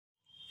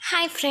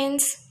Hi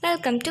friends,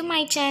 welcome to my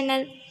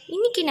channel.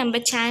 இன்னைக்கு நம்ம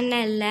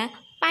சேனலில்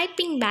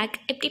பைப்பிங் பேக்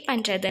எப்படி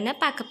பண்ணுறதுன்னு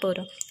பார்க்க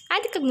போகிறோம்.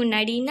 அதுக்கு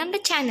முன்னாடி நம்ம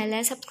சேனலை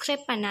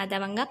சப்ஸ்கிரைப்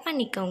பண்ணாதவங்க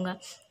பண்ணிக்கோங்க.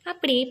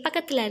 அப்படியே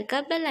பக்கத்தில்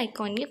இருக்க பெல்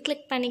ஐக்கானையும்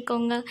கிளிக்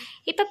பண்ணிக்கோங்க.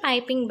 இப்போ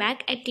பைப்பிங்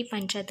பேக் எப்படி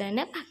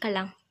பண்ணுறதுன்னு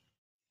பார்க்கலாம்.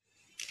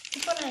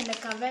 இப்போ நான் இந்த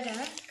கவரை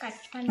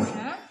கட்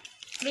பண்ணுறேன்.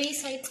 3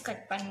 சைட்ஸ்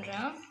கட்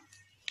பண்ணுறேன்.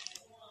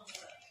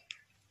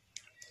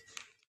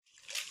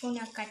 இப்போ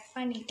நான் கட்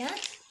பண்ணிட்டேன்.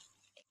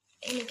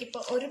 எனக்கு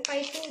இப்போ ஒரு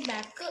பைப்பிங்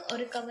பேக்கு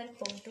ஒரு கவர்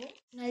போட்டும்.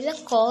 நல்லா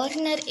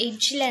கார்னர்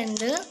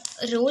எட்ஜ்லேருந்து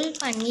ரோல்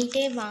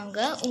பண்ணிகிட்டே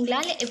வாங்க.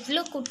 உங்களால்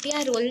எவ்வளோ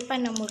குட்டியாக ரோல்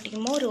பண்ண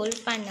முடியுமோ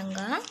ரோல் பண்ணுங்க.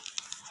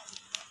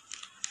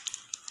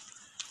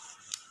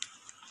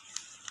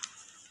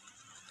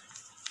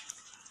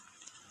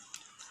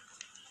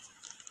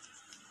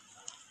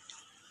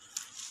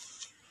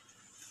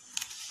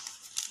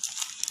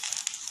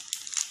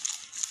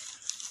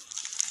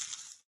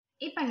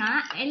 இப்போ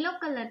நான் எல்லோ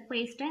கலர்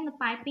பேஸ்ட்டை இந்த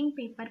பைப்பிங்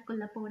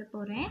பேப்பருக்குள்ளே போட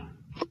போகிறேன்.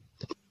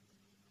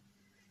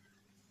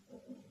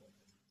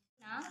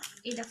 நான்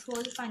இதை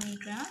ஃபோல்ட்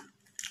பண்ணிடுறேன்.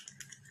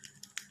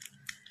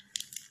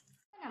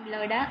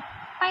 நம்மளோட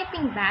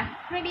பைப்பிங் பேக்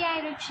ரெடி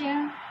ஆயிடுச்சு.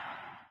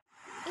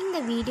 இந்த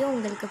வீடியோ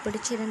உங்களுக்கு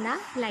பிடிச்சிருந்தா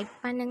லைக்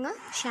பண்ணுங்கள்,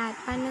 ஷேர்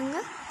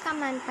பண்ணுங்கள்,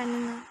 கமெண்ட்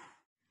பண்ணுங்கள்.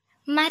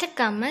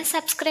 மறக்காமல்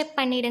சப்ஸ்கிரைப்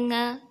பண்ணிடுங்க.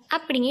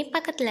 அப்படியே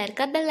பக்கத்தில்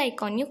இருக்க பெல்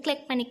ஐக்கானையும்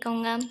கிளிக்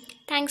பண்ணிக்கோங்க.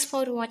 தேங்க்ஸ்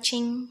ஃபார்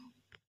வாட்சிங்.